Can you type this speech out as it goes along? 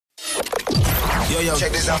Yo,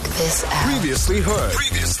 check this out. Previously heard.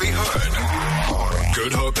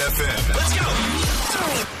 Good Hope FM. Let's go.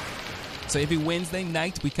 So every Wednesday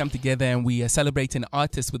night we come together and we celebrate an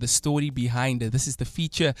artist with a story behind it. This is the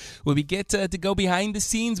feature where we get to go behind the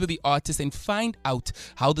scenes with the artist and find out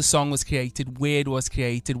how the song was created, where it was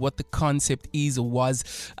created, what the concept is or was.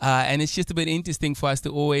 And it's just a bit interesting for us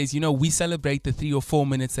to always, we celebrate the 3 or 4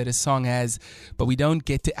 minutes that a song has, but we don't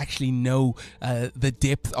get to actually know the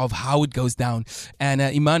depth of how it goes down. And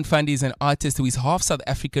Imaan Fundi is an artist who is half South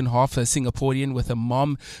African, half Singaporean, with a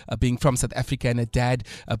mom being from South Africa and a dad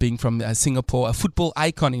being from Singapore, a football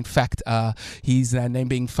icon. In fact, his name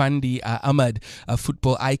being Fandi Ahmad, a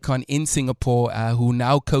football icon in Singapore, who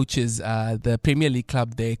now coaches the Premier League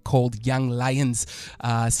club there called Young Lions.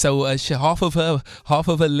 So half of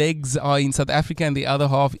her legs are in South Africa and the other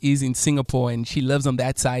half is in Singapore, and she lives on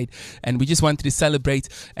that side. And we just wanted to celebrate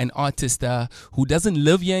an artist who doesn't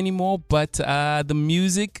live here anymore, but the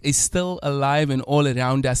music is still alive and all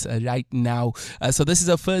around us right now. So this is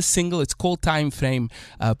our first single. It's called Timeframe.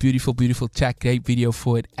 Beautiful track, great video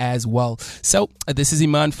for it as well. So this is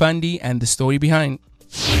Imaan Fundi and The Story Behind.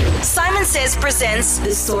 Saaiman Says presents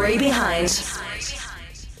The Story Behind.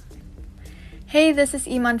 Hey, this is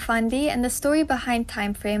Imaan Fundi, and the story behind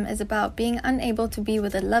Timeframe is about being unable to be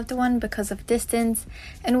with a loved one because of distance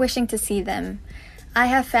and wishing to see them. I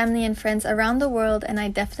have family and friends around the world, and I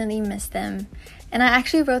definitely miss them. And I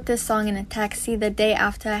actually wrote this song in a taxi the day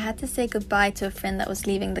after I had to say goodbye to a friend that was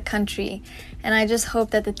leaving the country. And I just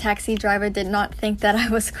hope that the taxi driver did not think that I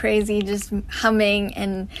was crazy just humming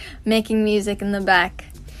and making music in the back.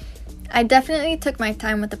 I definitely took my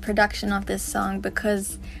time with the production of this song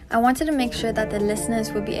because I wanted to make sure that the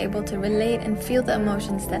listeners would be able to relate and feel the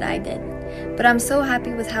emotions that I did. But I'm so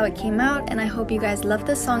happy with how it came out, and I hope you guys love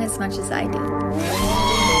the song as much as I do.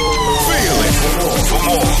 Feel it. For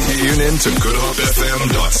more, tune in to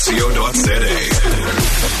goodhopefm.co.za.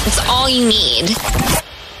 It's all you need.